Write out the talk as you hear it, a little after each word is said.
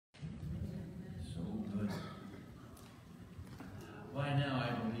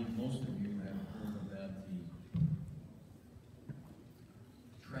most of you have heard about the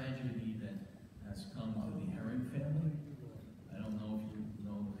tragedy that has come to the Herring family. I don't know if you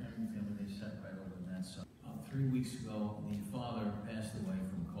know the Herring family, they sat right over on that side. 3 weeks ago, the father passed away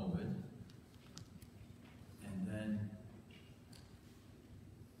from COVID. And then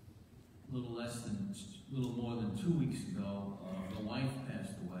a little more than 2 weeks ago, the wife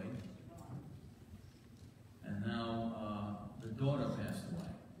passed away. And now the daughter passed away.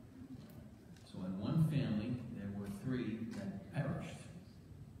 So in one family, there were 3 that perished.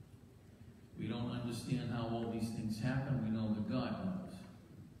 We don't understand how all these things happen. We know that God knows.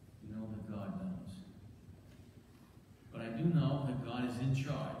 We know that God knows. But I do know that God is in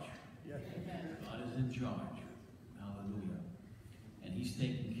charge. Yes. God is in charge. Hallelujah. And He's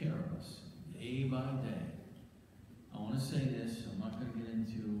taking care of us day by day. I want to say this. I'm not going to get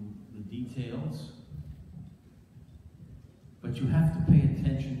into the details. But you have to pay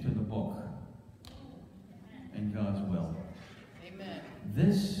attention to the book and God's will. Amen.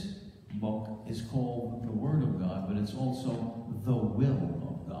 This book is called the Word of God, but it's also the will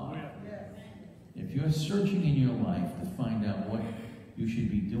of God. If you're searching in your life to find out what you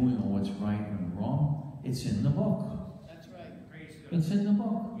should be doing or what's right and wrong, it's in the book. That's right. It's in the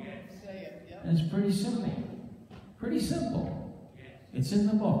book. Yes. Say it. Yep. And it's pretty simple. Pretty simple. Yes. It's in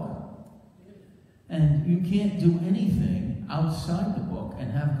the book. And you can't do anything outside the book and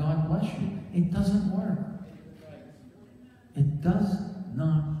have God bless you. It doesn't work. It does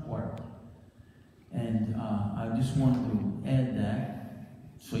not work. And I just wanted to add that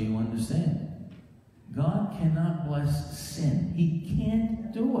so you understand. God cannot bless sin. He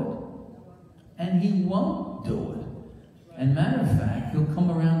can't do it. And He won't do it. And matter of fact, He'll come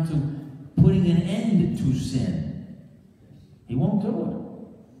around to putting an end to sin. He won't do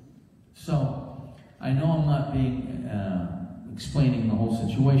it. So, I know I'm not being explaining the whole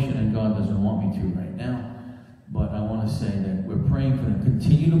situation, and God doesn't want me to right now, but I want to say that we're praying for them.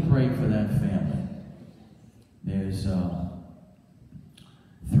 Continue to pray for that family. There's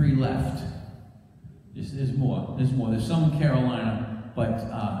 3 left. There's more. There's some in Carolina, but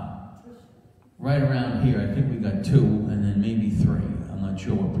right around here, I think we got 2, and then maybe 3. I'm not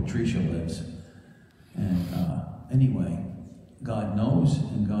sure where Patricia lives. And anyway, God knows,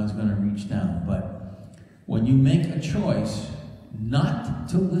 and God's going to reach down. But when you make a choice not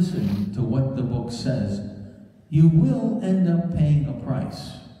to listen to what the book says, you will end up paying a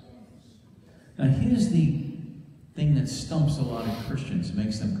price. Now, here's the thing that stumps a lot of Christians,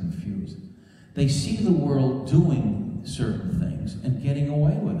 makes them confused. They see the world doing certain things and getting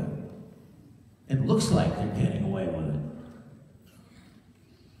away with it. It looks like they're getting away with it.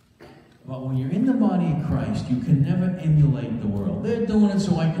 But when you're in the body of Christ, you can never emulate the world. They're doing it,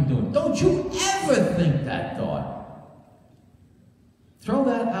 so I can do it. Don't you ever think that thought. Throw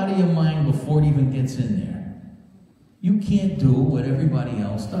that out of your mind before it even gets in there. You can't do what everybody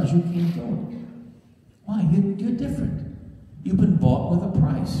else does. You can't do it. Why? You're different. You've been bought with a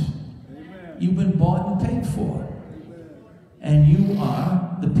price. Amen. You've been bought and paid for. Amen. And you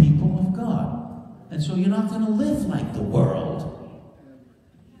are the people of God. And so you're not going to live like the world.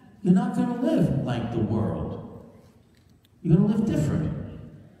 You're not going to live like the world. You're going to live different.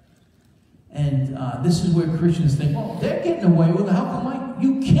 And this is where Christians think, oh, they're getting away with it. How come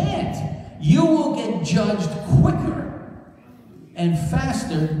you can't? You will get judged quicker and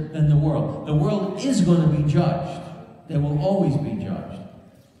faster than the world. The world is going to be judged. They will always be judged.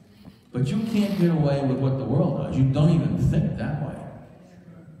 But you can't get away with what the world does. You don't even think that way.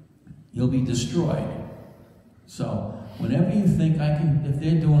 You'll be destroyed. So, whenever you think if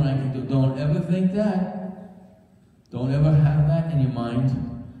they're doing it, I can do it, don't ever think that. Don't ever have that in your mind,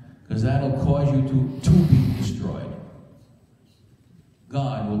 because that'll cause you to be destroyed.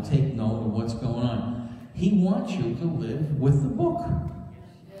 God will take note of what's going on. He wants you to live with the book.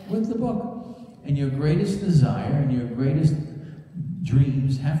 With the book. And your greatest desire and your greatest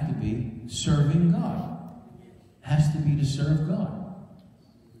dreams have to be serving God. Has to be to serve God.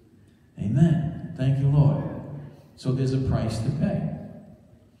 Amen. Thank you, Lord. So there's a price to pay.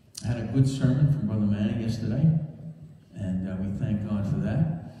 I had a good sermon from Brother Manny yesterday, and we thank God for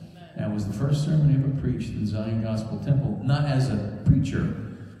that. That was the first sermon I ever preached in Zion Gospel Temple, not as a preacher,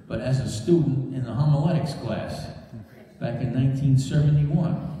 but as a student in the homiletics class back in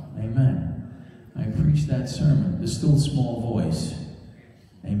 1971. Amen. I preached that sermon, the still small voice.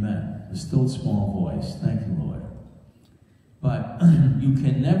 Amen. The still small voice. Thank you, Lord. But you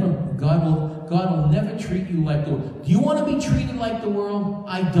can never, God will never treat you like the world. Do you want to be treated like the world?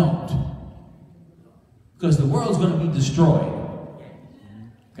 I don't. Because the world's going to be destroyed.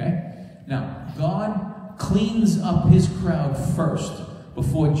 Okay? Now, God cleans up His crowd first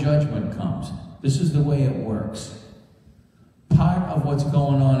before judgment comes. This is the way it works. Part of what's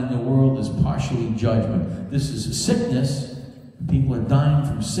going on in the world is partially judgment. This is sickness. People are dying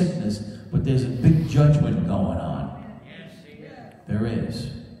from sickness, but there's a big judgment going on. There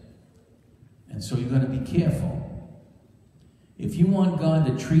is. And so you've got to be careful. If you want God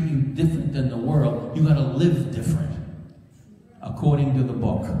to treat you different than the world, you've got to live different, according to the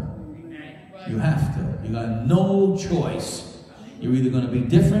book. You have to. You got no choice. You're either going to be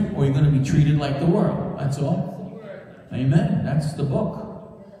different or you're going to be treated like the world. That's all. Amen. That's the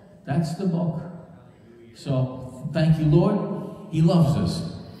book. That's the book. So, thank you, Lord. He loves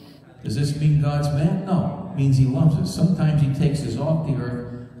us. Does this mean God's mad? No. It means He loves us. Sometimes He takes us off the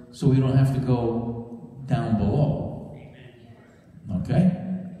earth so we don't have to go down below. Okay?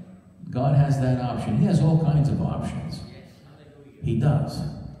 God has that option. He has all kinds of options. He does.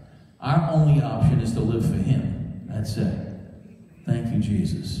 Our only option is to live for Him. That's it. Thank you,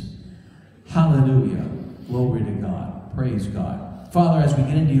 Jesus. Hallelujah. Glory to God. Praise God. Father, as we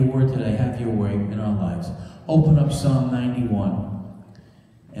get into your word today, have your way in our lives. Open up Psalm 91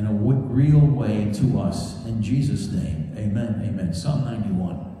 in a real way to us. In Jesus' name, amen, amen. Psalm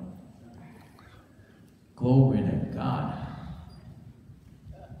 91. Glory to God.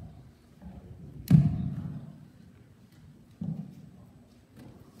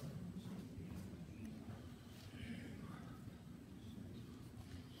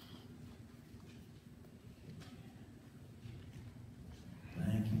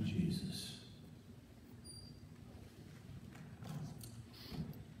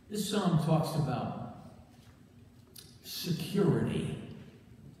 This psalm talks about security.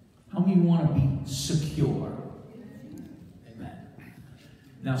 How many want to be secure? Amen.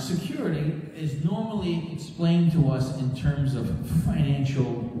 Now, security is normally explained to us in terms of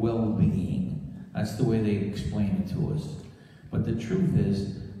financial well-being. That's the way they explain it to us. But the truth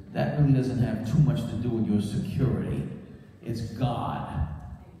is, that really doesn't have too much to do with your security. It's God.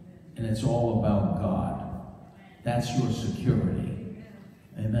 And it's all about God. That's your security.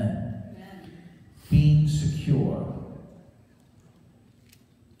 Amen. Being secure.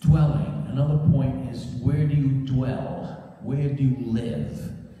 Dwelling. Another point is, where do you dwell? Where do you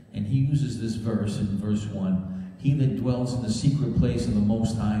live? And he uses this verse in verse 1. He that dwells in the secret place of the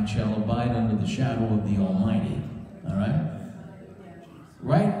Most High shall abide under the shadow of the Almighty. All right?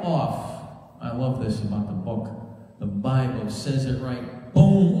 Right off, I love this about the book. The Bible says it right,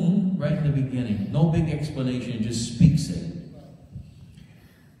 boom, right in the beginning. No big explanation, it just speaks it.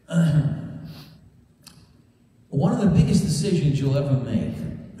 One of the biggest decisions you'll ever make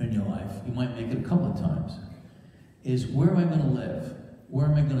in your life, you might make it a couple of times, is where am I going to live? Where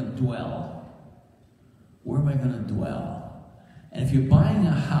am I going to dwell? Where am I going to dwell? And if you're buying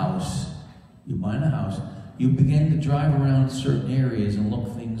a house, you begin to drive around certain areas and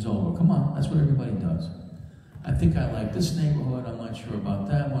look things over. Come on, that's what everybody does. I think I like this neighborhood, I'm not sure about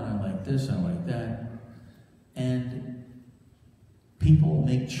that one, I like this, I like that. And people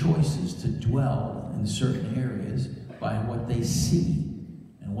make choices to dwell in certain areas by what they see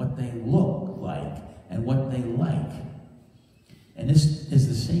and what they look like and what they like. And this is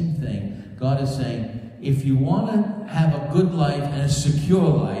the same thing. God is saying, if you want to have a good life and a secure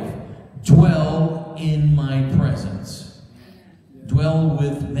life, dwell in my presence. Dwell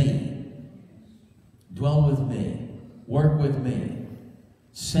with me. Dwell with me. Work with me.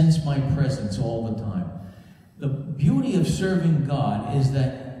 Sense my presence all the time. The beauty of serving God is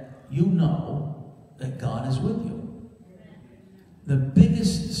that you know that God is with you. The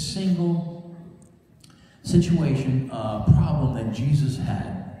biggest single situation, problem that Jesus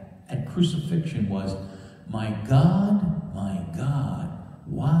had at crucifixion was, my God,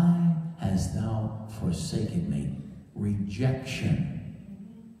 why hast thou forsaken me? Rejection.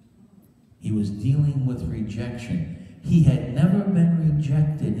 He was dealing with rejection. He had never been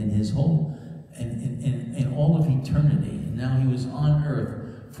rejected in his whole in all of eternity. And now he was on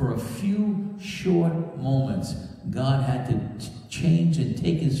earth for a few short moments. God had to change and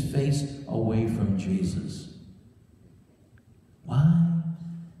take his face away from Jesus. Why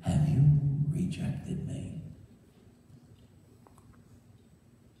have you rejected me?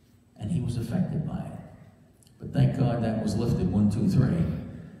 And he was affected by it. But thank God that was lifted. 1, 2, 3.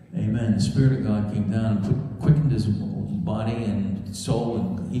 Amen. The Spirit of God came down and quickened his body and soul,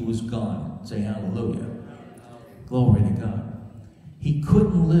 and he was gone. Say hallelujah. Glory to God. He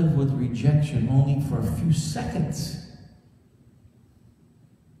couldn't live with rejection only for a few seconds.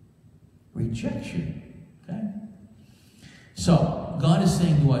 Rejection. Okay? So, God is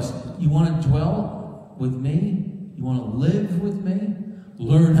saying to us, you want to dwell with me? You want to live with me?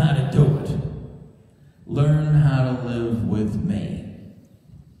 Learn how to do it. Learn how to live with me.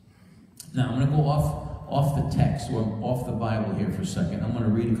 to go off the text or off the Bible here for a second. I'm going to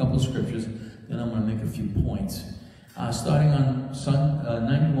read a couple of scriptures, then I'm going to make a few points. Starting on Psalm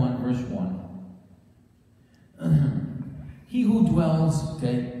 91, verse 1. He who dwells,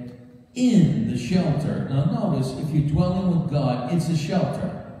 okay, in the shelter. Now notice, if you're dwelling with God, it's a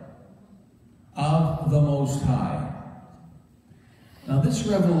shelter of the Most High. Now this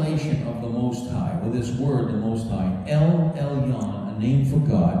revelation of the Most High, or this word, the Most High, El Elyon, a name for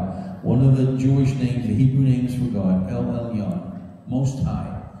God, one of the Jewish names, the Hebrew names for God, El Elyon, Most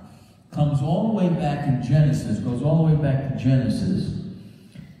High, comes all the way back in Genesis, goes all the way back to Genesis,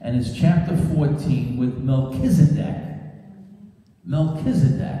 and it's chapter 14 with Melchizedek.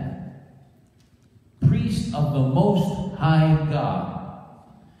 Melchizedek, priest of the Most High God.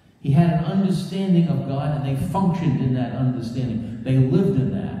 He had an understanding of God, and they functioned in that understanding. They lived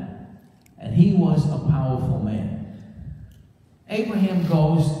in that. And he was a powerful man. Abraham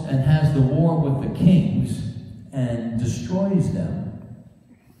goes and has the war with the kings and destroys them.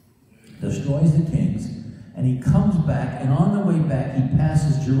 Destroys the kings. And he comes back, and on the way back, he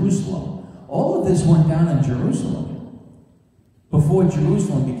passes Jerusalem. All of this went down in Jerusalem, before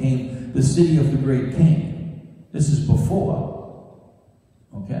Jerusalem became the city of the great king. This is before.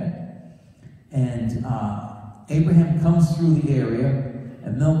 Okay? And Abraham comes through the area,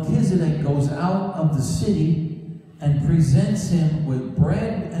 and Melchizedek goes out of the city and presents him with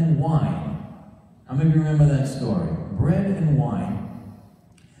bread and wine. How many of you remember that story? Bread and wine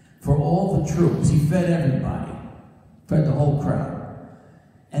for all the troops. He fed everybody, fed the whole crowd.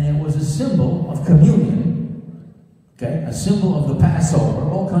 And it was a symbol of communion, okay? A symbol of the Passover,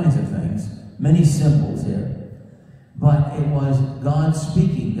 all kinds of things. Many symbols here. But it was God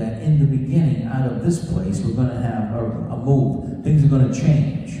speaking that in the beginning, out of this place, we're going to have a move. Things are going to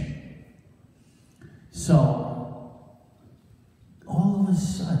change. So, all of a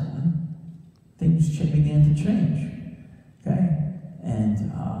sudden, things began to change. Okay?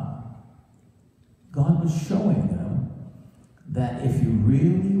 And God was showing them that if you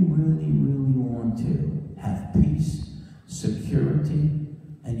really, really, really want to have peace, security,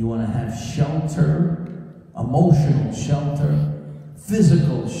 and you want to have shelter, emotional shelter,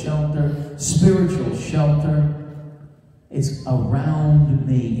 physical shelter, spiritual shelter, it's around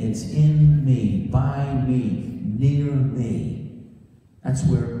me, it's in me, by me, near me. That's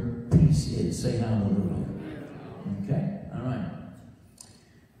where peace is. Say hallelujah. Okay? All right.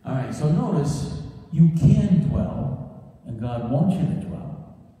 All right, so notice, you can dwell, and God wants you to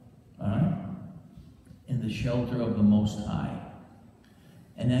dwell, all right, in the shelter of the Most High.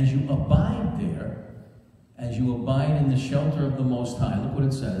 And as you abide there, as you abide in the shelter of the Most High, look what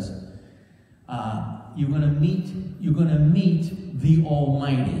it says. You're going to meet the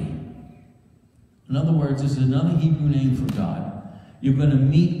Almighty. In other words, this is another Hebrew name for God. You're going to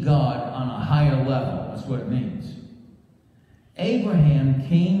meet God on a higher level. That's what it means. Abraham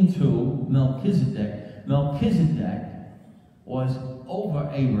came to Melchizedek. Melchizedek was over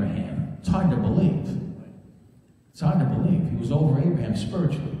Abraham. It's hard to believe. It's hard to believe. He was over Abraham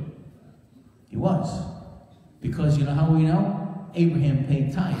spiritually. He was. Because you know how we know? Abraham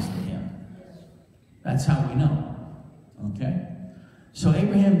paid tithes to him. That's how we know. Okay? So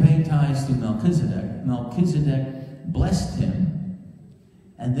Abraham paid tithes to Melchizedek. Melchizedek blessed him.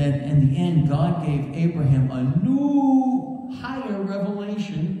 And then in the end, God gave Abraham a new, higher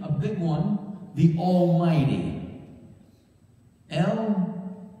revelation, a big one, the Almighty.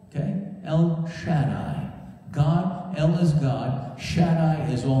 El Shaddai. God, El is God, Shaddai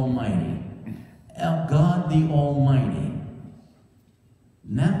is Almighty. God the Almighty.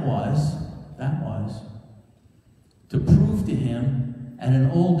 And that was to prove to him at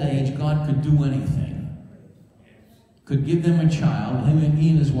an old age God could do anything. Could give them a child. He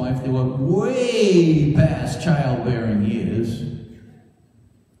and his wife, they were way past childbearing years.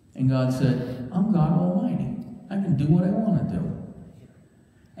 And God said, I'm God Almighty. I can do what I want to do.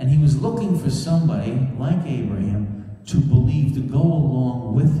 And he was looking for somebody like Abraham to believe, to go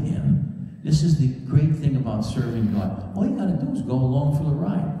along with him. This is the great thing about serving God. All you got to do is go along for the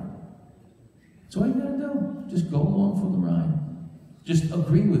ride. That's all you got to do. Just go along for the ride. Just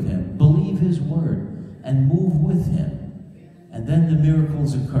agree with him. Believe his word. And move with him. And then the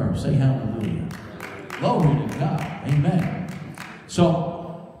miracles occur. Say hallelujah. Glory to God. Amen.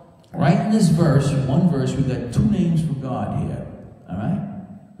 So, right in this verse, one verse, we've got two names for God here. All right?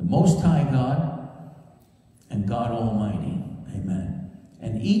 The Most High God and God Almighty. Amen.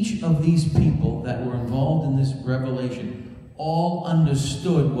 And each of these people that were involved in this revelation all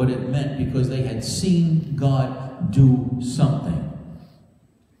understood what it meant because they had seen God do something.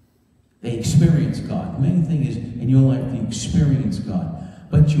 They experienced God. The main thing is in your life to experience God.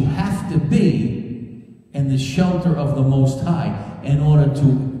 But you have to be in the shelter of the Most High in order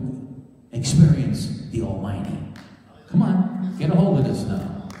to experience the Almighty. Come on, get a hold of this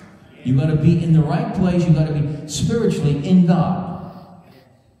now. You got to be in the right place. You got to be spiritually in God.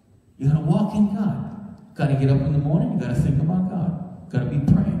 You got to walk in God. Got to get up in the morning. You got to think about God. Got to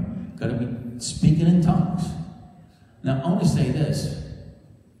be praying. Got to be speaking in tongues. Now, I want to say this.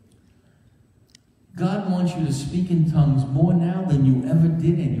 God wants you to speak in tongues more now than you ever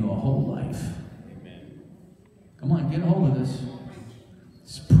did in your whole life. Amen. Come on, get a hold of this.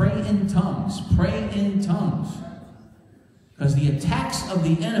 Pray in tongues. Pray in tongues. Because the attacks of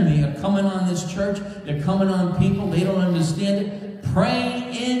the enemy are coming on this church. They're coming on people. They don't understand it. Pray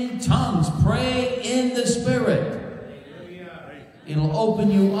in tongues. Pray in the Spirit. It'll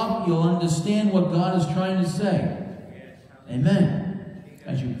open you up. You'll understand what God is trying to say. Amen.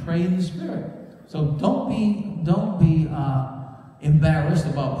 As you pray in the Spirit. So don't be embarrassed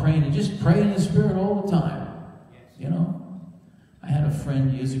about praying. And just pray in the Spirit all the time. You know, I had a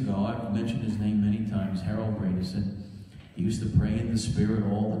friend years ago. I've mentioned his name many times. Harold Bradison. He used to pray in the Spirit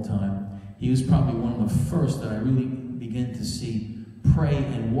all the time. He was probably one of the first that I really began to see pray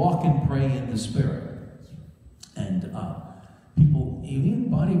and walk and pray in the Spirit. And people, even the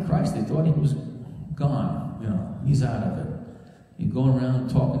body of Christ, they thought he was gone. You know, he's out of it. He's going around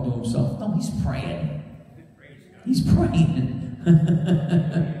talking to himself. No, he's praying. He's praying.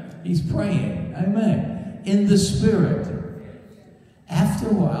 He's praying. Amen. In the Spirit. After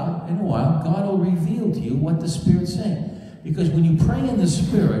a while, God will reveal to you what the Spirit's saying. Because when you pray in the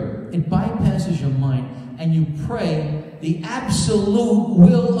Spirit, it bypasses your mind, and you pray the absolute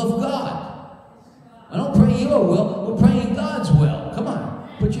will of God. I don't pray your will, we're praying God's will. Come on,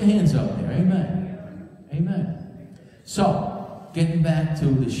 put your hands up there. Amen. Amen. So, getting back to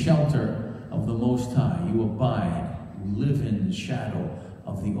the shelter of the Most High, you abide, you live in the shadow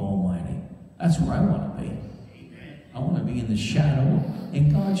of the Almighty. That's where I want to be. I want to be in the shadow,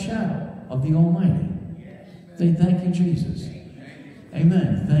 in God's shadow of the Almighty. Say, thank you, Jesus.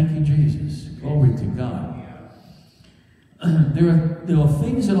 Amen. Thank you, Jesus. Glory to God. There are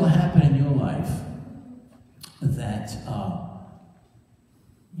things that will happen in your life that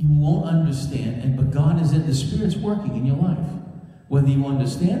you won't understand, but God is in, the Spirit's working in your life, whether you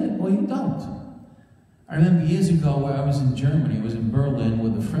understand it or you don't. I remember years ago where I was in Germany. I was in Berlin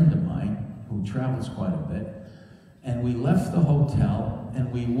with a friend of mine who travels quite a bit. And we left the hotel,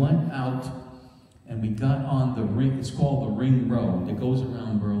 and we went out, and we got on the ring. It's called the Ring Road. It goes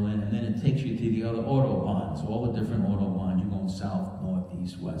around Berlin, and then it takes you to the other autobahns, all the different autobahns. You're going south, north,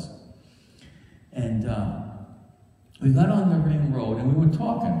 east, west. And we got on the Ring Road, and we were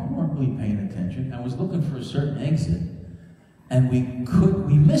talking. We weren't really paying attention. I was looking for a certain exit, and we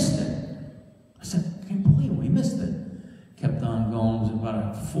missed it. I said, I can't believe we missed it. Kept on going. It was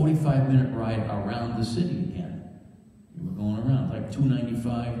about a 45-minute ride around the city again. We were going around, like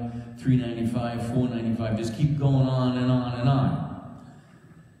 295, 395, 495, just keep going on and on and on.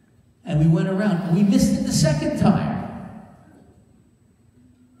 And we went around, and we missed it the second time.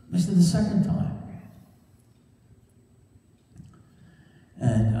 Missed it the second time.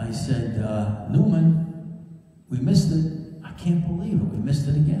 And I said, Newman, we missed it. I can't believe it. We missed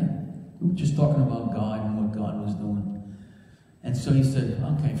it again. We were just talking about God and what God was doing. And so he said,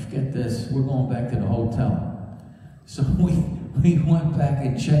 okay, forget this. We're going back to the hotel. So we went back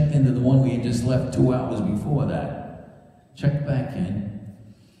and checked into the one we had just left 2 hours before that. Checked back in.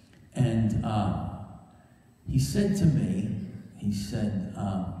 And he said to me, he said,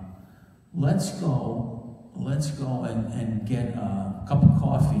 let's go and get a cup of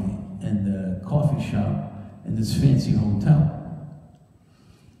coffee in the coffee shop in this fancy hotel.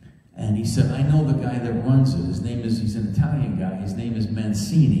 And he said, I know the guy that runs it. He's an Italian guy. His name is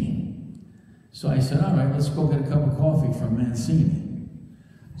Mancini. So I said, all right, let's go get a cup of coffee from Mancini.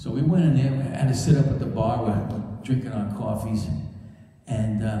 So we went in there. We had to sit up at the bar. We were drinking our coffees.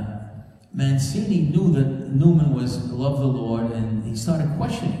 And Mancini knew that Newman loved the Lord, and he started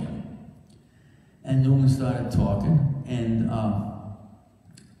questioning him. And Newman started talking. And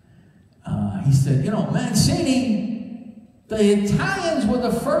he said, you know, Mancini, the Italians were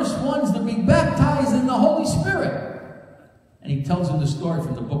the first ones to be baptized in the Holy Spirit. And he tells him the story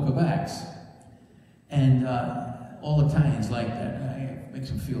from the book of Acts. And all Italians like that. It makes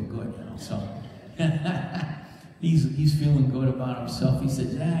him feel good, you know. So he's feeling good about himself. He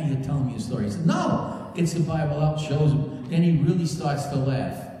says, you're telling me a story. He said, no. Gets the Bible out, shows him. Then he really starts to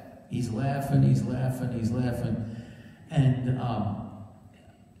laugh. He's laughing, he's laughing, he's laughing. And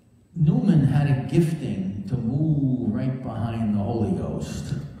Newman had a gifting to move right behind the Holy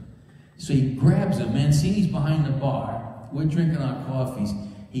Ghost. So he grabs him. Mancini's behind the bar. We're drinking our coffees.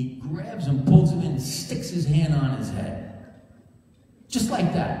 He grabs him, pulls him in, sticks his hand on his head. Just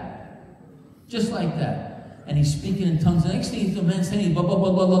like that. Just like that. And he's speaking in tongues. The next thing the man's saying,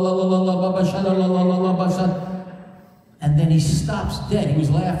 and then he stops dead. He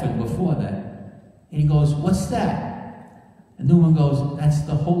was laughing before that. And he goes, what's that? And Newman goes, that's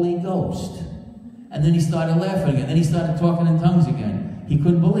the Holy Ghost. And then he started laughing again. Then he started talking in tongues again. He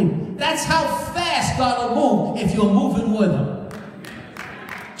couldn't believe it. That's how fast God will move if you're moving with him.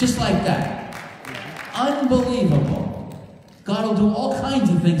 Just like that. Unbelievable. God will do all kinds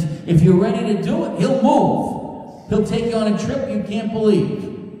of things. If you're ready to do it, he'll move. He'll take you on a trip you can't believe.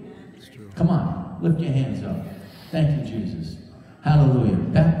 Come on, lift your hands up. Thank you, Jesus. Hallelujah.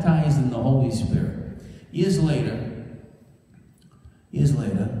 Baptized in the Holy Spirit. Years later,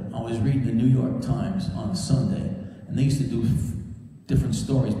 I was reading the New York Times on Sunday, and they used to do different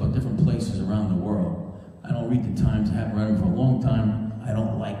stories about different places around the world. I don't read the Times. I haven't read them for a long time. I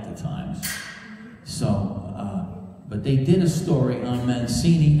don't like the Times. So, but they did a story on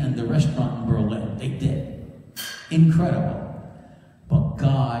Mancini and the restaurant in Berlin. They did. Incredible. But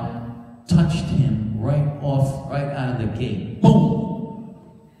God touched him right out of the gate. Boom!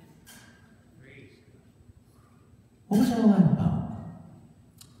 What was all that about?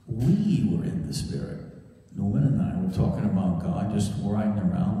 We were in the Spirit. Norman and I were talking about God, just riding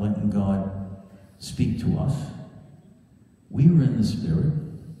around, letting God speak to us. We were in the Spirit.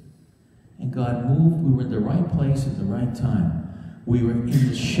 And God moved. We were in the right place at the right time. We were in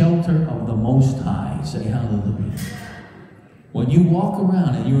the shelter of the Most High. Say hallelujah. When you walk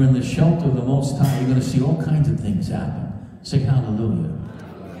around and you're in the shelter of the Most High, you're going to see all kinds of things happen. Say hallelujah.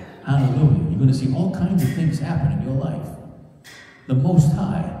 Hallelujah. You're going to see all kinds of things happen in your life. The Most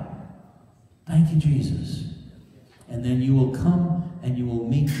High. Thank you, Jesus. And then you will come and you will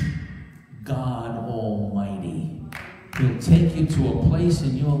meet God Almighty. He'll take you to a place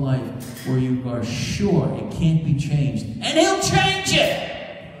in your life where you are sure it can't be changed. And he'll change it.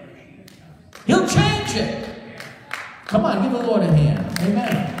 He'll change it. Come on, give the Lord a hand.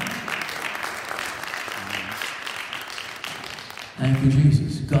 Amen. Thank you,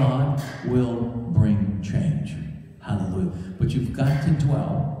 Jesus. God will bring change. Hallelujah. But you've got to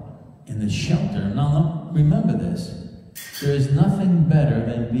dwell in the shelter. Now, remember this. There is nothing better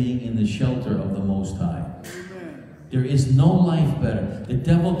than being in the shelter of the Most High. There is no life better. The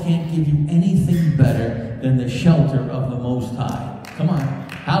devil can't give you anything better than the shelter of the Most High. Come on.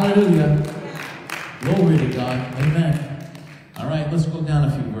 Hallelujah. Glory to God. Amen. All right, let's go down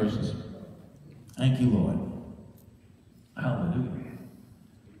a few verses. Thank you, Lord. Hallelujah.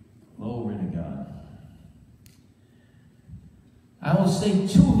 Glory to God. I will say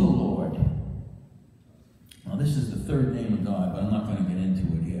to the Lord. Now, this is the third name of God, but I'm not going to get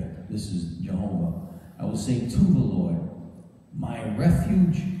into it here. This is Jehovah. I will say to the Lord, my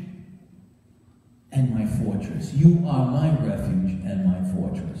refuge and my fortress. You are my refuge and my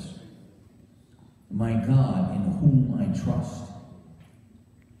fortress. My God in whom I trust.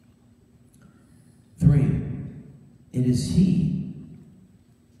 3, it is He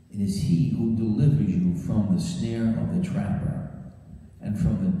who delivers you from the snare of the trapper and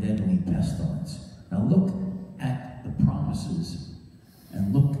from the deadly pestilence. Now look at the promises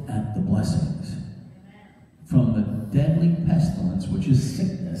and look at the blessings. From the deadly pestilence, which is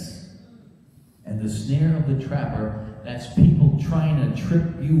sickness, and the snare of the trapper, that's people trying to trip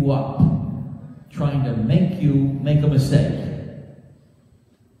you up, trying to make you make a mistake.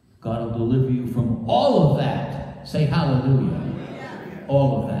 God will deliver you from all of that. Say hallelujah.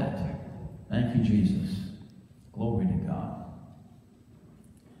 All of that. Thank you, Jesus. Glory to God.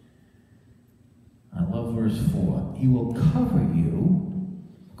 I love verse 4. He will cover you,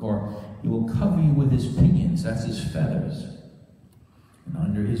 or He will cover you with His pinions, that's His feathers. And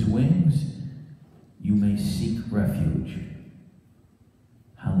under His wings, you may seek refuge.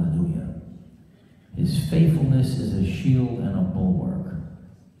 Hallelujah. His faithfulness is a shield and a bulwark.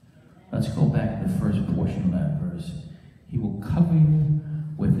 Let's go back to the first portion of that verse. He will cover you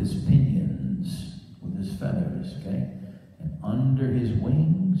with His pinions, with His feathers, okay? And under His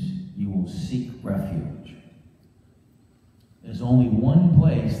wings, you will seek refuge. There's only one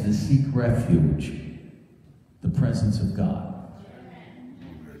place to seek refuge, the presence of God.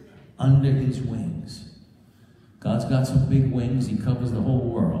 Under His wings. God's got some big wings. He covers the whole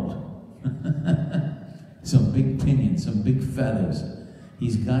world. Some big pinions, some big feathers.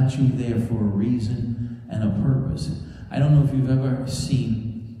 He's got you there for a reason and a purpose. I don't know if you've ever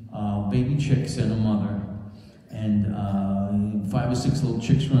seen baby chicks and a mother, and 5 or 6 little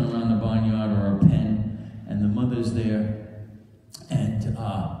chicks run around the barnyard or a pen, and the mother's there, and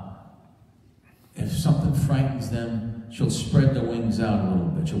If something frightens them, she'll spread the wings out a little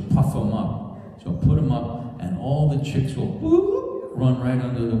bit. She'll puff them up. She'll put them up, and all the chicks will run right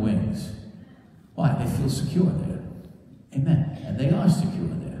under the wings. Why? They feel secure there. Amen. And they are secure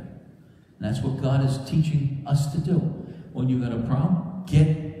there. And that's what God is teaching us to do. When you've got a problem, get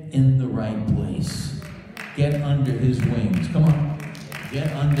in the right place. Get under his wings. Come on.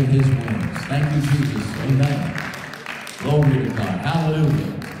 Get under his wings. Thank you, Jesus. Amen. Glory to God.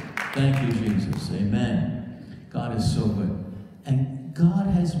 Hallelujah. Thank you, Jesus. Amen. God is so good. And God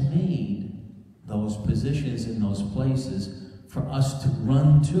has made those positions in those places for us to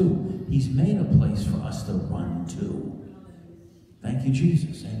run to. He's made a place for us to run to. Thank you,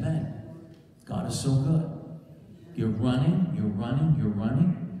 Jesus. Amen. God is so good. You're running, you're running, you're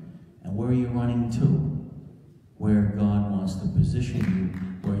running. And where are you running to? Where God wants to position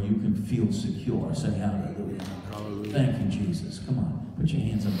you, where you can feel secure. Say hallelujah. Hallelujah. Thank you, Jesus. Come on. Put your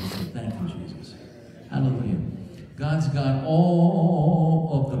hands up and say, thank you, Jesus. Hallelujah. God's got all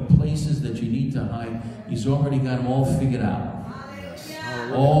of the places that you need to hide. He's already got them all figured out.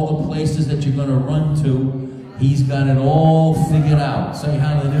 All the places that you're going to run to, he's got it all figured out. Say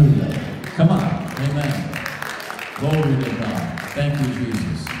hallelujah. Come on. Amen. Glory to God. Thank you,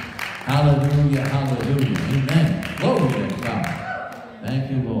 Jesus. Hallelujah, hallelujah. Amen. Glory to God.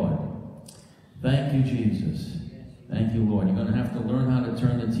 Thank you, Lord. Thank you, Jesus. Thank you, Lord. You're going to have to learn how to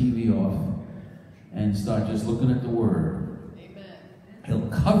turn the TV off and start just looking at the Word. Amen. He'll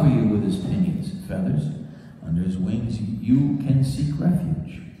cover you with his pinions and feathers. Under his wings, you can seek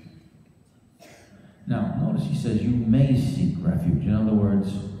refuge. Now, notice he says you may seek refuge. In other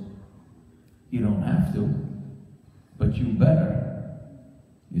words, you don't have to, but you better.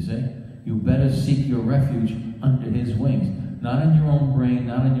 You see? You better seek your refuge under his wings. Not in your own brain,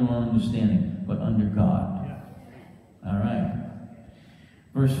 not in your own understanding, but under God. All right.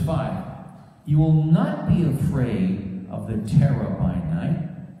 Verse 5. You will not be afraid of the terror by night,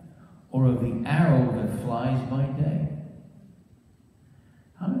 or of the arrow that flies by day.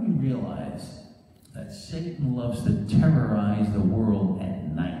 How do you realize that Satan loves to terrorize the world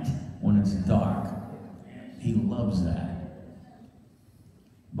at night when it's dark? He loves that.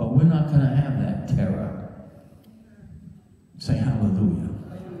 But we're not going to have that terror. Say hallelujah.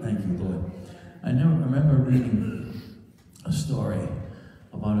 Thank you, Lord. I remember reading a story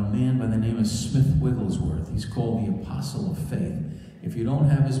about a man by the name of Smith Wigglesworth. He's called the Apostle of Faith. If you don't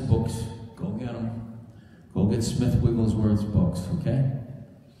have his books, go get them. Go get Smith Wigglesworth's books, okay?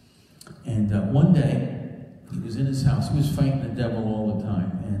 And one day, he was in his house. He was fighting the devil all the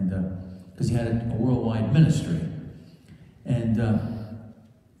time, and because he had a worldwide ministry. And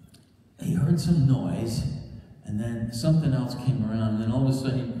he heard some noise, and then something else came around, and then all of a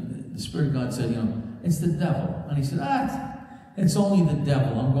sudden, the Spirit of God said, it's the devil. And he said, it's only the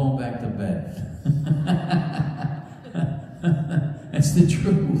devil. I'm going back to bed. It's the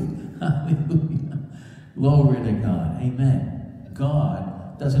truth. Hallelujah. Glory to God. Amen.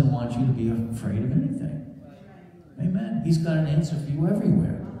 God doesn't want you to be afraid of anything. Amen. He's got an answer for you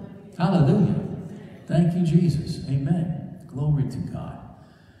everywhere. Hallelujah. Thank you, Jesus. Amen. Glory to God.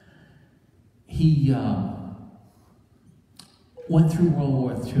 He went through World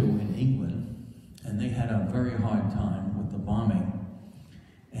War II in England, and they had a very hard time with the bombing.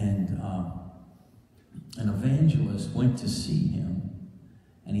 And an evangelist went to see him,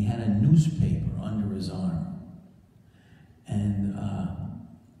 and he had a newspaper under his arm. And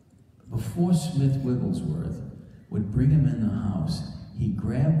before Smith Wigglesworth would bring him in the house, he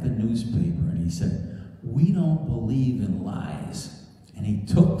grabbed the newspaper and he said, "We don't believe in lies." And he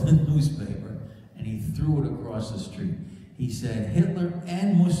took the newspaper and he threw it across the street. He said, "Hitler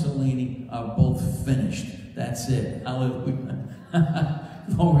and Mussolini are both finished. That's it." Hallelujah.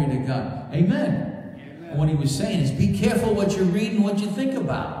 Glory to God. Amen. And what he was saying is, be careful what you're reading, what you think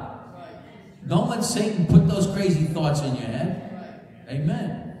about. Don't let Satan put those crazy thoughts in your head.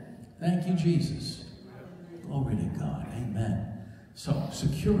 Amen. Thank you, Jesus. Glory to God. Amen. So,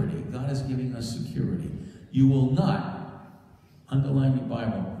 security. God is giving us security. You will not, underline your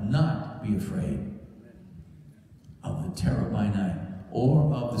Bible, not be afraid of the terror by night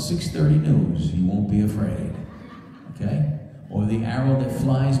or of the 6:30 news. You won't be afraid. Okay? Or the arrow that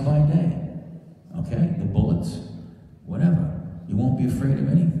flies by day. Okay? The bullets. Whatever. You won't be afraid of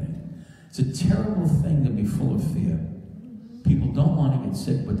anything. It's a terrible thing to be full of fear. People don't want to get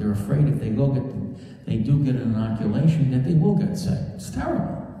sick, but they're afraid if they do get an inoculation, that they will get sick. It's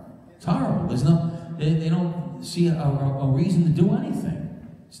terrible. It's horrible. There's they don't see a reason to do anything.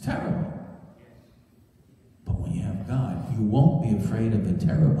 It's terrible. But when you have God, you won't be afraid of the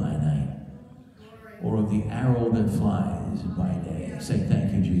terror by night or of the arrow that flies by day. Say,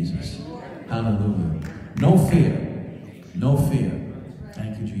 thank you, Jesus. Hallelujah. No fear. No fear.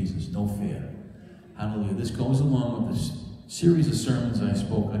 Thank you, Jesus. No fear. Hallelujah. This goes along with this series of sermons I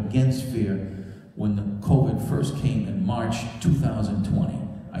spoke against fear when the COVID first came in March 2020.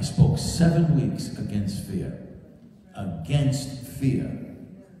 I spoke 7 weeks against fear. Against fear.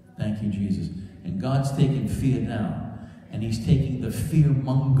 Thank you, Jesus. And God's taking fear down. And he's taking the fear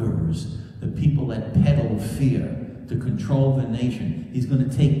mongers, the people that peddle fear to control the nation. He's going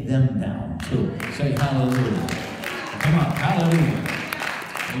to take them down too. Say hallelujah. Come on, hallelujah.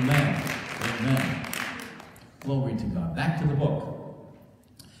 Amen. Amen. Glory to God. Back to the book.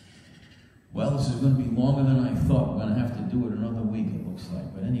 Well, this is going to be longer than I thought. We're going to have to do it another week, it looks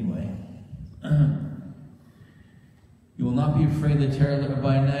like. But anyway. You will not be afraid of the terror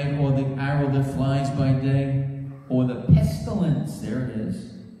by night, or the arrow that flies by day, or the pestilence. There it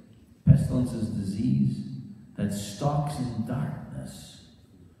is. Pestilence is disease that stalks in darkness,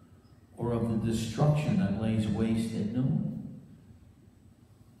 or of the destruction that lays waste at noon.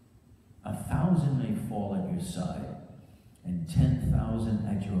 1,000 may fall at your side, and 10,000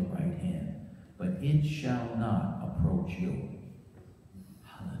 at your right hand, but it shall not approach you.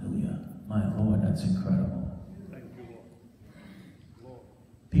 Hallelujah. My Lord, that's incredible.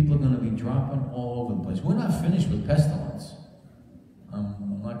 People are going to be dropping all over the place. We're not finished with pestilence.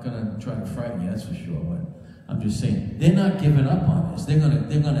 I'm not going to try to frighten you, that's for sure, but I'm just saying, they're not giving up on this. They're going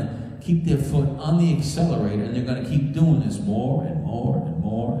to keep their foot on the accelerator, and they're going to keep doing this more and more and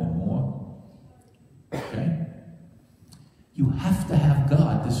more and more. Okay? You have to have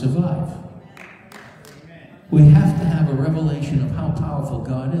God to survive. We have to have a revelation of how powerful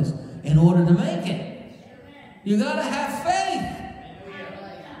God is in order to make it. You got to have faith.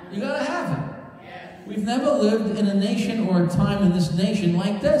 You got to have it. We've never lived in a nation or a time in this nation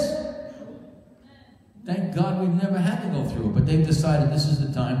like this. Thank God we've never had to go through it, but they've decided this is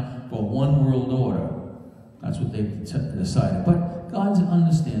the time for one world order. That's what they've decided. But God's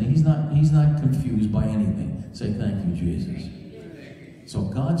understanding. He's not confused by anything. Say thank you, Jesus. So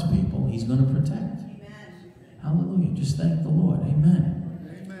God's people, he's going to protect. Hallelujah. Just thank the Lord.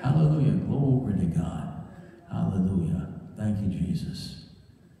 Amen. Hallelujah. Glory to God. Hallelujah. Thank you, Jesus.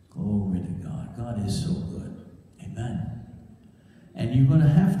 Glory to God. God is so good. Amen. And you're going to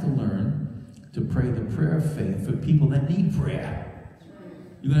have to learn to pray the prayer of faith for people that need prayer.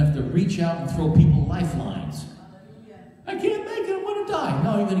 You're going to have to reach out and throw people lifelines. I can't make it. I want to die.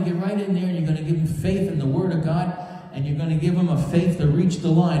 No, you're going to get right in there and you're going to give them faith in the Word of God, and you're going to give them a faith to reach the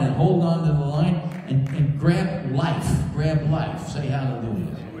line and hold on to the line and grab life. Grab life. Say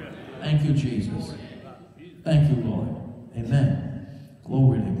hallelujah. Thank you, Jesus. Thank you, Lord. Amen.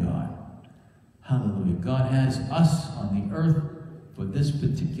 Glory to God. Hallelujah. God has us on the earth for this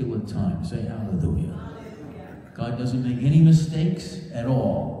particular time. Say hallelujah. God doesn't make any mistakes at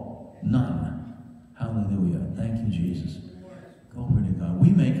all. None. Hallelujah. Thank you, Jesus. Glory to God. We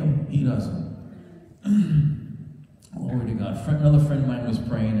make them. He doesn't. Glory to God. Another friend of mine was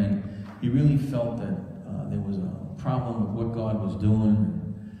praying, and he really felt that there was a problem with what God was doing.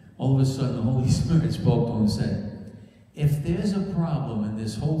 All of a sudden, the Holy Spirit spoke to him and said, if there's a problem in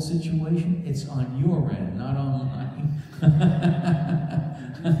this whole situation, it's on your end, not on mine.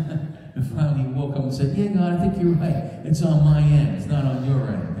 And finally he woke up and said, yeah, God, I think you're right. It's on my end. It's not on your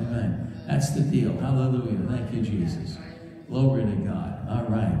end. Amen. That's the deal. Hallelujah. Thank you, Jesus. Glory to God. All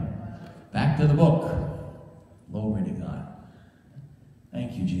right. Back to the book. Glory to God.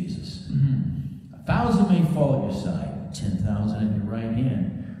 Thank you, Jesus. 1,000 may fall at your side, 10,000 at your right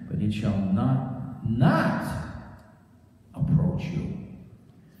hand, but it shall not approach you.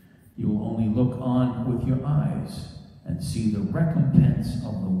 You will only look on with your eyes and see the recompense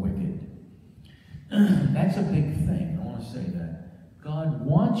of the wicked. That's a big thing. I want to say that. God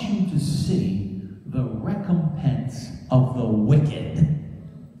wants you to see the recompense of the wicked.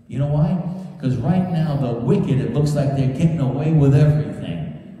 You know why? Because right now, the wicked, it looks like they're getting away with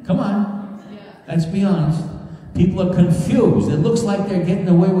everything. Come on. Let's be honest. People are confused. It looks like they're getting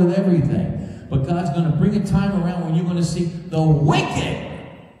away with everything. But God's going to bring a time around when you're going to see the wicked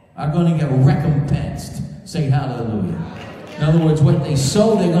are going to get recompensed. Say hallelujah. In other words, what they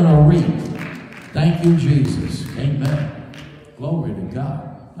sow, they're going to reap. Thank you, Jesus. Amen. Glory to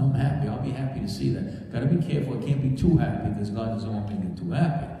God. I'm happy. I'll be happy to see that. Got to be careful. I can't be too happy because God doesn't want me to get too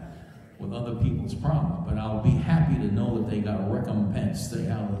happy with other people's problems. But I'll be happy to know that they got recompensed. Say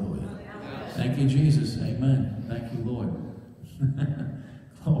hallelujah. Thank you, Jesus. Amen. Thank you, Lord.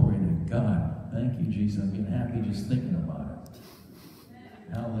 Glory to God. Thank you, Jesus. I'm getting happy just thinking about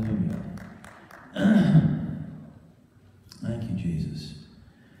it. Hallelujah. Thank you, Jesus.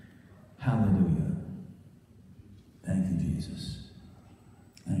 Hallelujah. Thank you, Jesus.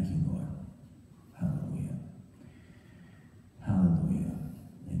 Thank you, Lord.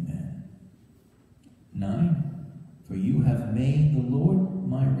 made the Lord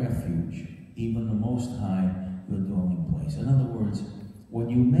my refuge, even the Most High, your dwelling place. In other words, when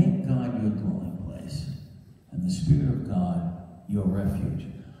you make God your dwelling place, and the Spirit of God your refuge,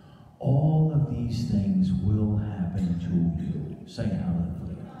 all of these things will happen to you. Say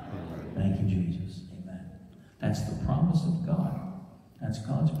hallelujah. Thank you, Jesus. Amen. That's the promise of God. That's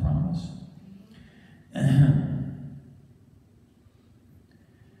God's promise.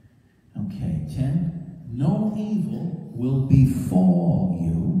 Okay, 10. No evil will befall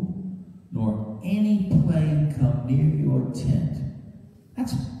you, nor any plague come near your tent.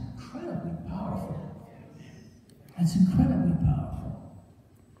 That's incredibly powerful. That's incredibly powerful.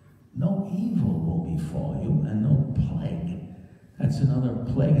 No evil will befall you, and no plague. That's another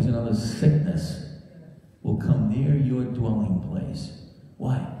plague, is another sickness will come near your dwelling place.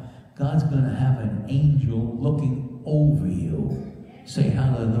 Why? God's going to have an angel looking over you. Say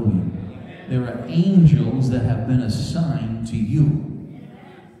hallelujah. There are angels that have been assigned to you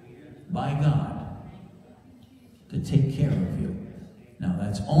by God to take care of you. Now,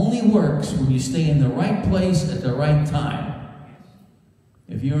 that's only works when you stay in the right place at the right time.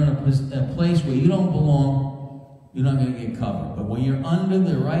 If you're in a place where you don't belong, you're not going to get covered. But when you're under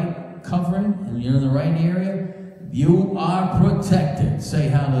the right covering and you're in the right area, you are protected. Say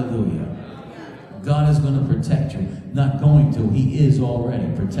hallelujah. God is going to protect you. Not going to. He is already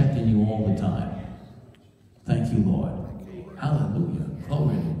protecting you all the time. Thank you, Lord. Hallelujah.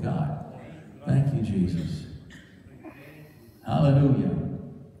 Glory to God. Thank you, Jesus. Hallelujah.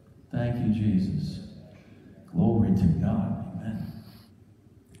 Thank you, Jesus. Glory to God.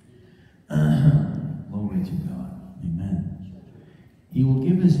 Amen. Glory to God. Amen. He will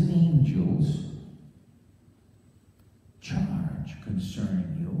give his angels charge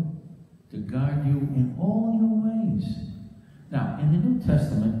concerning you to guard you in all your ways. Now, in the New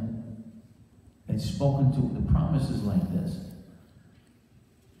Testament, it's spoken to the promises like this.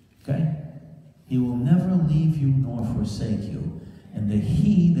 Okay? He will never leave you nor forsake you. And the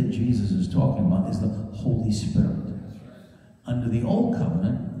he that Jesus is talking about is the Holy Spirit. Under the old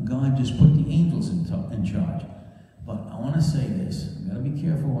covenant, God just put the angels in charge. But I want to say this. I've got to be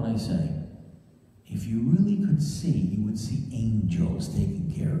careful what I say. If you really could see, you would see angels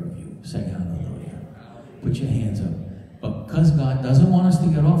taking care of you. Say hallelujah. Put your hands up. But because God doesn't want us to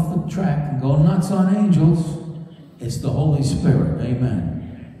get off the track and go nuts on angels, it's the Holy Spirit.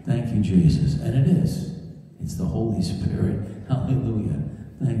 Amen. Thank you, Jesus. And it is. It's the Holy Spirit. Hallelujah.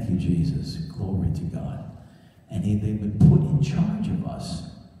 Thank you, Jesus. Glory to God. And they've been put in charge of us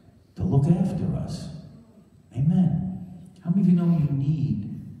to look after us. Amen. How many of you know you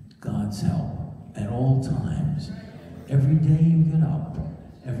need God's help at all times? Every day you get up.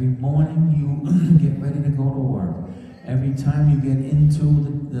 Every morning you get ready to go to work. Every time you get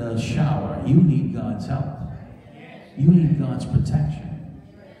into the shower, you need God's help. You need God's protection.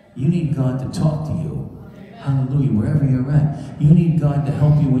 You need God to talk to you. Hallelujah, wherever you're at. You need God to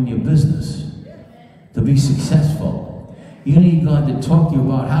help you in your business, to be successful. You need God to talk to you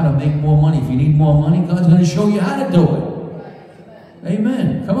about how to make more money. If you need more money, God's going to show you how to do it.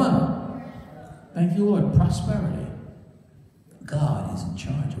 Amen. Come on. Thank you, Lord. Prosperity. God is in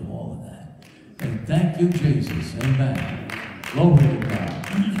charge of all of that. And thank you, Jesus. Amen. Glory to God.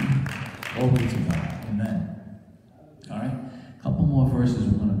 Glory to God. Amen. All right. A couple more verses.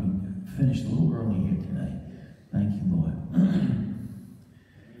 We're going to be finished a little early here today. Thank you, Lord.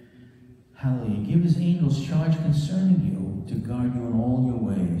 Hallelujah. Give his angels charge concerning you to guard you in all your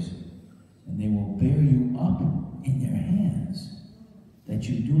ways, and they will bear you up in their hands, that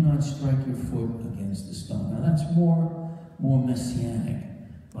you do not strike your foot against the stone. Now that's more messianic,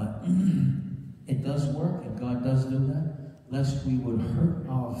 but it does work, and God does do that, lest we would hurt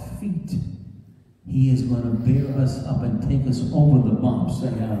our feet. He is going to bear us up and take us over the bumps. Say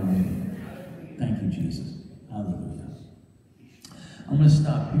hallelujah. Thank you, Jesus. Hallelujah. I'm going to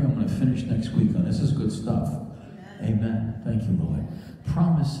stop here. I'm going to finish next week on this. This is good stuff. Amen. Thank you, Lord.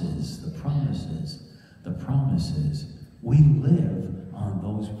 Promises, the promises, the promises. We live on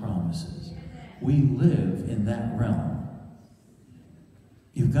those promises. We live in that realm.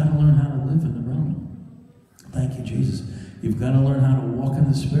 You've got to learn how to live in the realm. Thank you, Jesus. You've got to learn how to walk in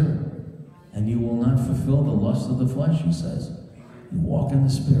the Spirit, and you will not fulfill the lust of the flesh, he says. You walk in the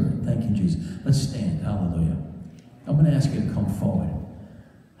Spirit. Thank you, Jesus. Let's stand. Hallelujah. I'm going to ask you to come forward.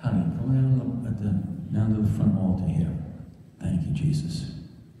 Honey, come down to the front altar here. Thank you, Jesus.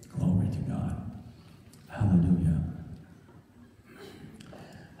 Glory to God. Hallelujah.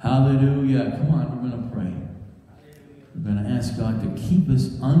 Hallelujah. Come on, we're going to pray. We're going to ask God to keep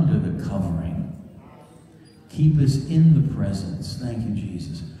us under the covering. Keep us in the presence. Thank you,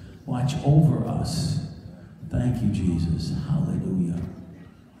 Jesus. Watch over us. Thank you, Jesus. Hallelujah.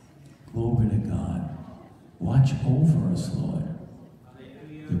 Glory to God. Watch over us, Lord.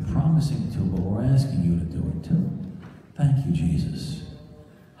 You're promising to, but we're asking you to do it too. Thank you, Jesus.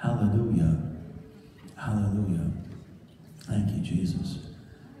 Hallelujah. Hallelujah. Thank you, Jesus.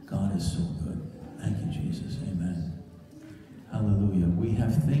 God is so good. Thank you, Jesus. Amen. Hallelujah. We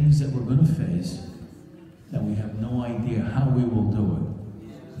have things that we're going to face that we have no idea how we will do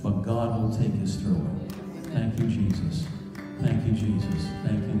it, but God will take us through it. Thank you, Jesus. Thank you, Jesus.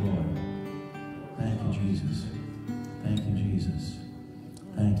 Thank you, Lord. Thank you, Jesus. Thank you, Jesus.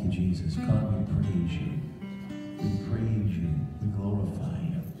 Thank you, Jesus. God, we praise you. We praise you. We glorify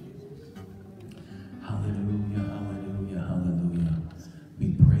you. Hallelujah, hallelujah, hallelujah. We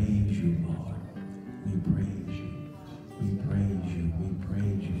praise you, Lord. We praise you. We praise you. We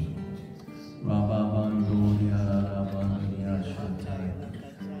praise you. Hallelujah, hallelujah.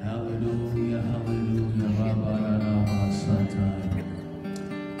 Hallelujah,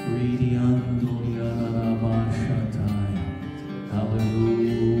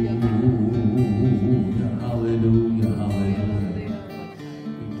 hallelujah, hallelujah.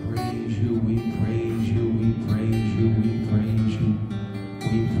 We praise you, we praise you, we praise you, we praise you.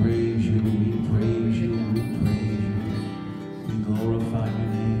 We praise you, we praise you, we praise you. We glorify your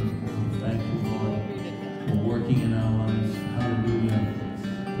name. We thank you, Lord, for working in our lives. Hallelujah.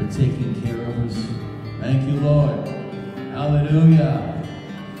 For taking care of us. Thank you, Lord. Hallelujah.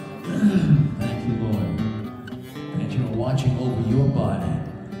 Thank you, Lord. And you're watching over your body.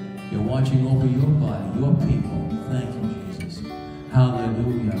 You're watching over your body, your people. Thank you, Jesus.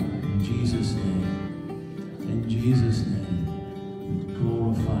 Hallelujah. In Jesus' name. In Jesus' name. We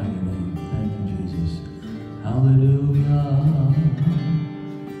glorify your name. Thank you, Jesus. Hallelujah.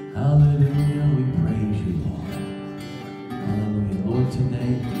 Hallelujah. We praise you, Lord. Hallelujah. Lord,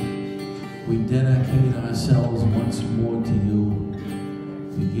 today we dedicate ourselves once more to you.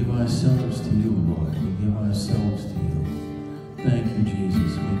 We give ourselves to you, Lord. We give ourselves to you. Thank you,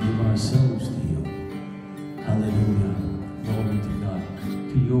 Jesus. We give ourselves to you. Hallelujah. Glory to God.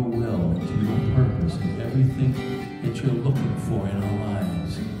 To your will, to your purpose, and everything that you're looking for in our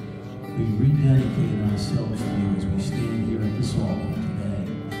lives. We rededicate ourselves to you as we stand here at this altar today.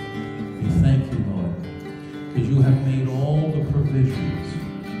 We thank you, Lord, because you have made all the provisions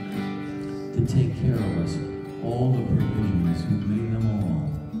to take care of us. All the provisions. You've made them all.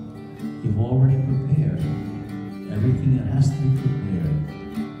 You've already prepared. Everything that has to be prepared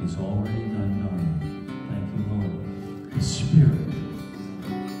is already done. Thank you, Lord. The Spirit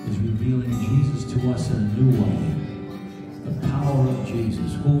is revealing Jesus to us in a new way. The power of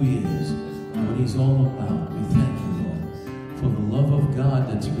Jesus, who he is, what he's all about. We thank you, Lord, for the love of God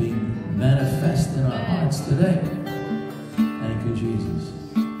that's being manifest in our hearts today. Thank you, Jesus.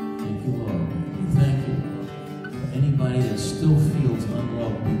 Thank you, Lord. We thank you. Anybody that still feels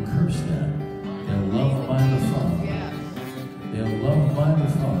unloved, we curse that. They're loved by the Father. They're loved by the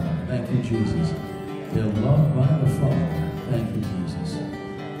Father. Thank you, Jesus. They're loved by the Father. Thank you, Jesus.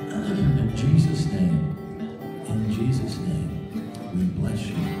 In Jesus' name, we bless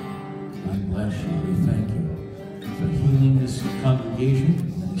you. We bless you. We thank you for healing this congregation,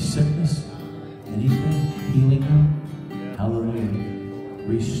 any sickness, anything, healing them. Hallelujah.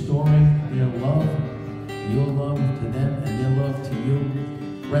 Restoring their love, your love to them and their love to you.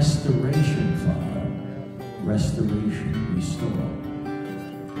 Restoration, Father. Restoration. Restore.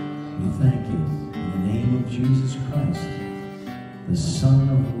 We thank you in the name of Jesus Christ, the Son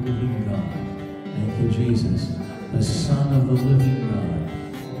of the living God. Thank you, Jesus. The Son of the living God.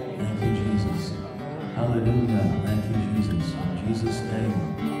 Thank you, Jesus. Hallelujah. Thank you, Jesus. In Jesus' name.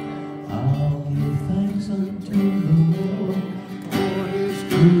 I'll give thanks unto the Lord for his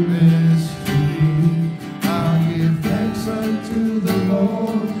goodness to me. I'll give thanks unto the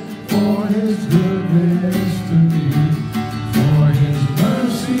Lord for his goodness to me. For his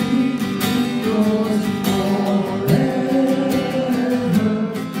mercy endures forever.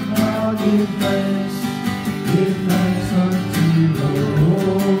 I'll give thanks unto the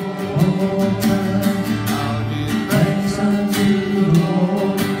Lord. I'll give thanks unto the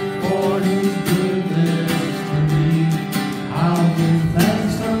Lord for his goodness to me. I'll give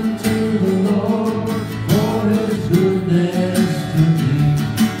thanks unto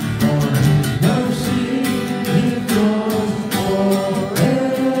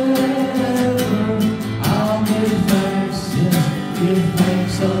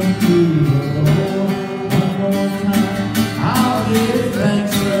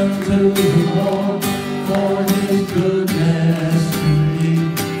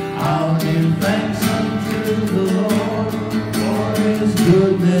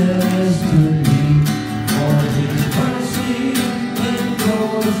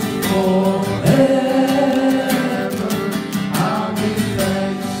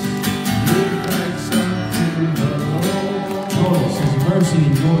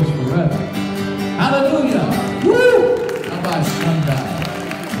endures forever. Hallelujah. Woo! Abashanda.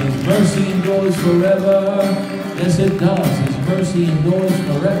 His mercy endures forever. Yes, it does. His mercy endures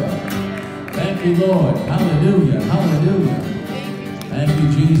forever. Thank you, Lord. Hallelujah. Hallelujah. Thank you,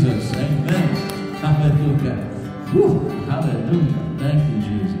 Jesus. Amen. Hallelujah. Woo. Hallelujah. Thank you,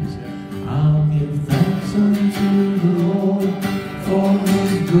 Jesus. I'll give thanks unto the Lord for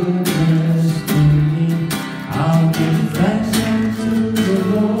his goodness to me. I'll give thanks unto the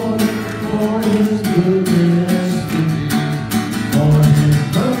Lord for his goodness to me. For his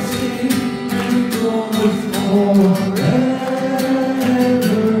mercy endures forever.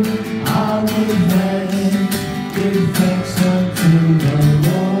 I'll give thanks unto the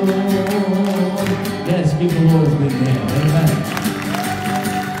Lord. Yes, give the Lord a big hand. Amen.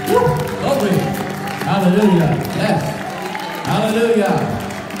 Woo! Glory. Hallelujah. Yes. Hallelujah.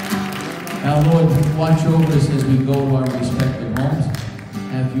 Now, Lord, watch over us as we go to our respective homes.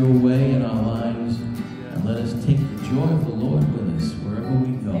 Have your way in our lives. And let us take the joy of the Lord with us wherever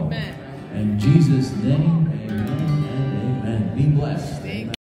we go. Amen. In Jesus' name,